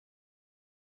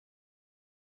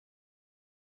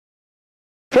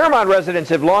Fairmont residents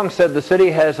have long said the city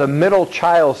has a middle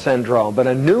child syndrome, but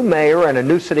a new mayor and a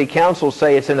new city council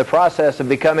say it's in the process of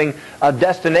becoming a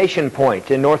destination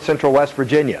point in north central West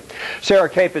Virginia. Sarah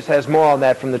Capus has more on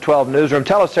that from the 12 newsroom.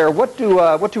 Tell us, Sarah, what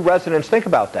do residents think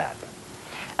about that?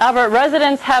 Albert,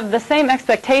 residents have the same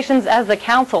expectations as the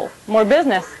council: more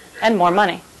business and more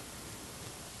money.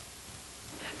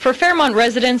 For Fairmont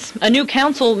residents, a new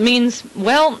council means,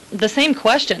 well, the same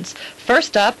questions.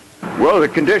 First up, well, the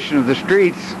condition of the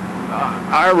streets,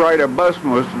 I ride a bus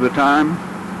most of the time,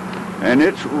 and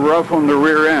it's rough on the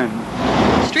rear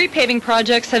end. Street paving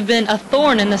projects have been a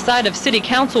thorn in the side of city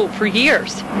council for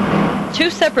years. Two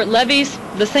separate levies,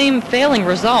 the same failing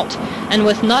result. And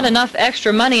with not enough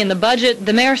extra money in the budget,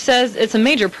 the mayor says it's a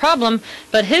major problem,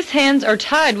 but his hands are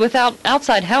tied without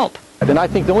outside help. And I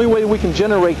think the only way we can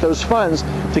generate those funds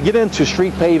to get into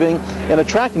street paving and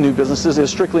attracting new businesses is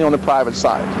strictly on the private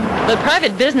side. But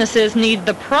private businesses need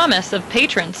the promise of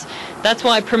patrons. That's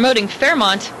why promoting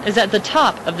Fairmont is at the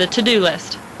top of the to-do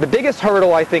list. The biggest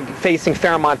hurdle, I think, facing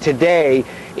Fairmont today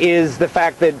is the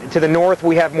fact that to the north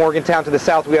we have Morgantown, to the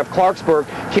south we have Clarksburg,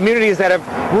 communities that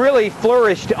have really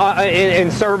flourished in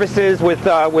services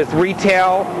with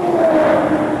retail.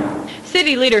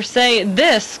 City leaders say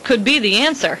this could be the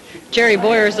answer. Jerry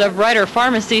Boyers of Ryder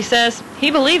Pharmacy says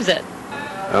he believes it.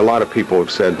 A lot of people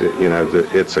have said that,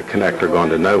 that it's a connector going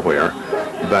to nowhere,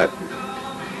 but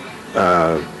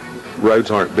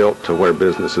roads aren't built to where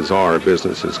businesses are.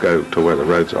 Businesses go to where the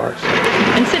roads are.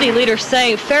 And city leaders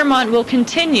say Fairmont will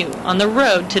continue on the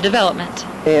road to development.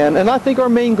 And I think our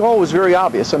main goal is very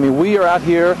obvious. I mean, we are out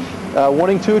here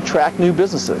wanting to attract new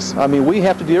businesses. I mean, we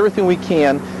have to do everything we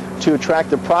can to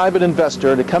attract a private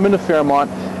investor to come into Fairmont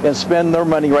and spend their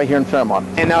money right here in Fairmont.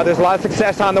 And now there's a lot of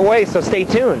success on the way, so stay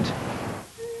tuned.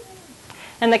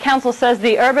 And the council says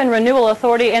the Urban Renewal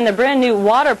Authority and the brand new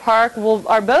water park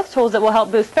are both tools that will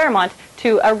help boost Fairmont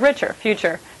to a richer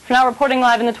future. For now, reporting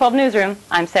live in the 12 newsroom,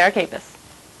 I'm Sarah Capus.